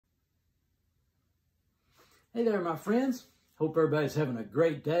Hey there, my friends. Hope everybody's having a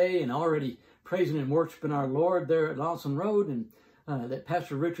great day and already praising and worshiping our Lord there at Lawson Road, and that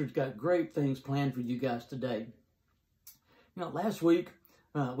Pastor Richard's got great things planned for you guys today. You know, last week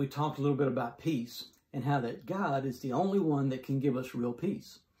we talked a little bit about peace and how that God is the only one that can give us real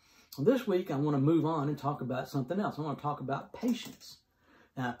peace. Well, this week I want to move on and talk about something else. I want to talk about patience.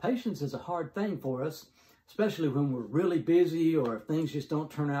 Now, patience is a hard thing for us, especially when we're really busy or if things just don't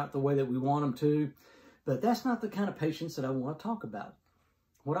turn out the way that we want them to. But that's not the kind of patience that I want to talk about.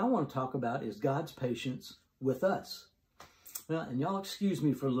 What I want to talk about is God's patience with us. Well, and y'all excuse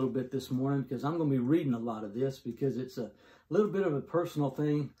me for a little bit this morning because I'm going to be reading a lot of this because it's a little bit of a personal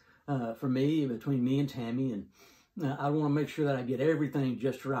thing for me, between me and Tammy, and I want to make sure that I get everything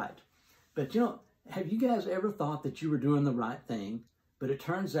just right. But you know, have you guys ever thought that you were doing the right thing, but it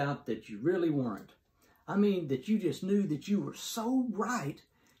turns out that you really weren't? I mean, that you just knew that you were so right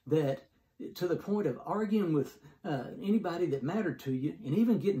that to the point of arguing with anybody that mattered to you and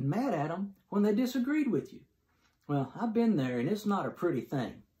even getting mad at them when they disagreed with you. Well, I've been there, and it's not a pretty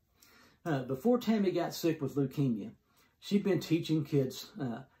thing. Before Tammy got sick with leukemia, she'd been teaching kids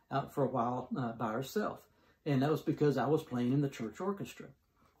out for a while by herself, and that was because I was playing in the church orchestra.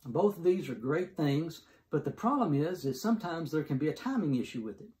 Both of these are great things, but the problem is sometimes there can be a timing issue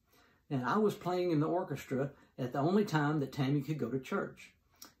with it. And I was playing in the orchestra at the only time that Tammy could go to church.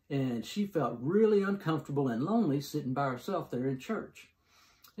 And she felt really uncomfortable and lonely sitting by herself there in church,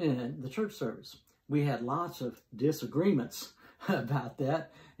 in the church service. We had lots of disagreements about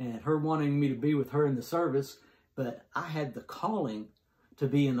that and her wanting me to be with her in the service, but I had the calling to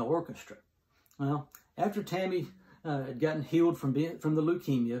be in the orchestra. Well, after Tammy had gotten healed from the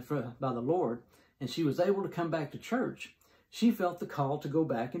leukemia by the Lord, and she was able to come back to church, she felt the call to go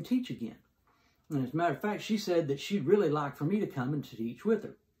back and teach again. And as a matter of fact, she said that she'd really like for me to come and teach with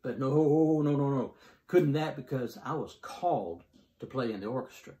her. But no. Couldn't that because I was called to play in the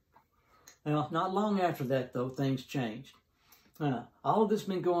orchestra. Well, not long after that, though, things changed. All of this has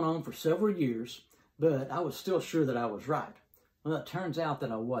been going on for several years, but I was still sure that I was right. Well, it turns out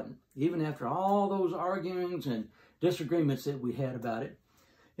that I wasn't, even after all those arguments and disagreements that we had about it.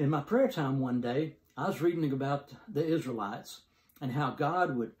 In my prayer time one day, I was reading about the Israelites and how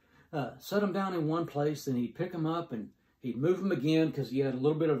God would set them down in one place, and he'd pick them up and he'd move them again because he had a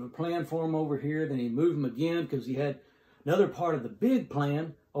little bit of a plan for them over here. Then he'd move them again because he had another part of the big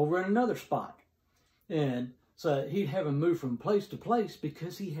plan over in another spot. And so he'd have them move from place to place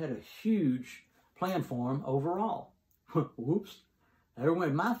because he had a huge plan for them overall. Whoops. There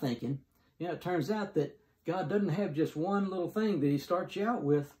went my thinking. You know, it turns out that God doesn't have just one little thing that he starts you out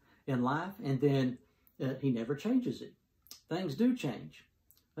with in life and then he never changes it. Things do change.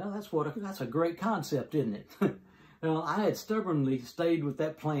 Well, that's a great concept, isn't it? Well, I had stubbornly stayed with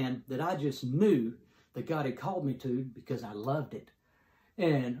that plan that I just knew that God had called me to because I loved it.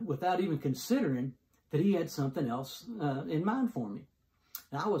 And without even considering that he had something else in mind for me.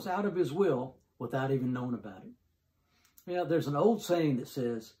 And I was out of his will without even knowing about it. You know, there's an old saying that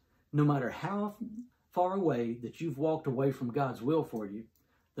says, no matter how far away that you've walked away from God's will for you,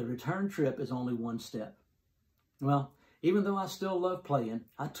 the return trip is only one step. Well, even though I still love playing,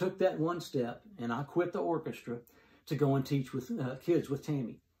 I took that one step and I quit the orchestra to go and teach with kids with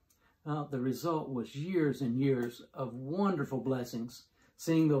Tammy. The result was years and years of wonderful blessings,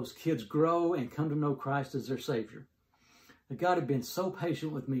 seeing those kids grow and come to know Christ as their Savior. God had been so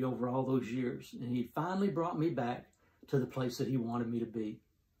patient with me over all those years, and he finally brought me back to the place that he wanted me to be.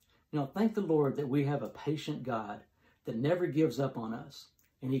 You know, thank the Lord that we have a patient God that never gives up on us,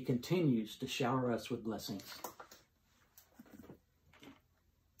 and he continues to shower us with blessings.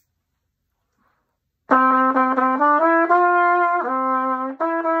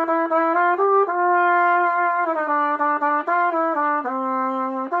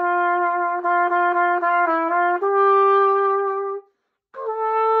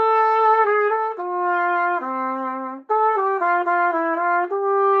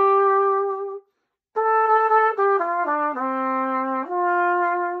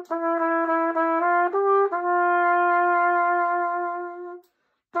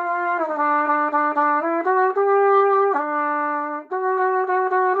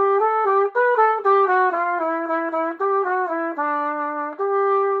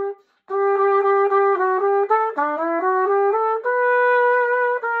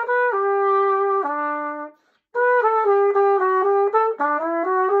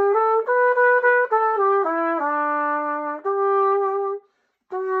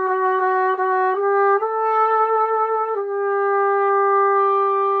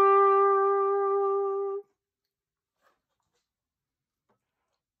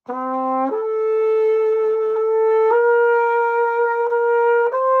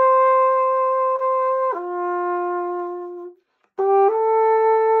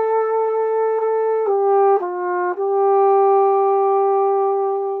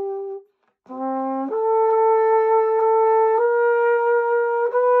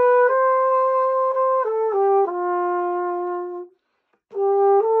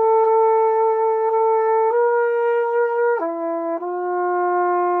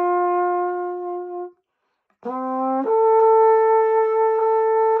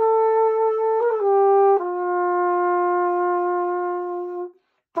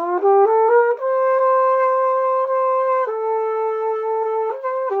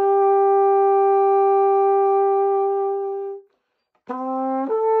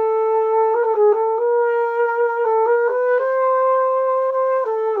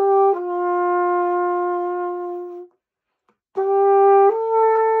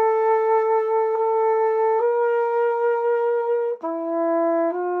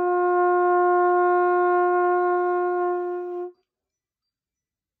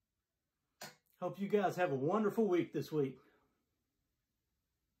 Hope you guys have a wonderful week this week.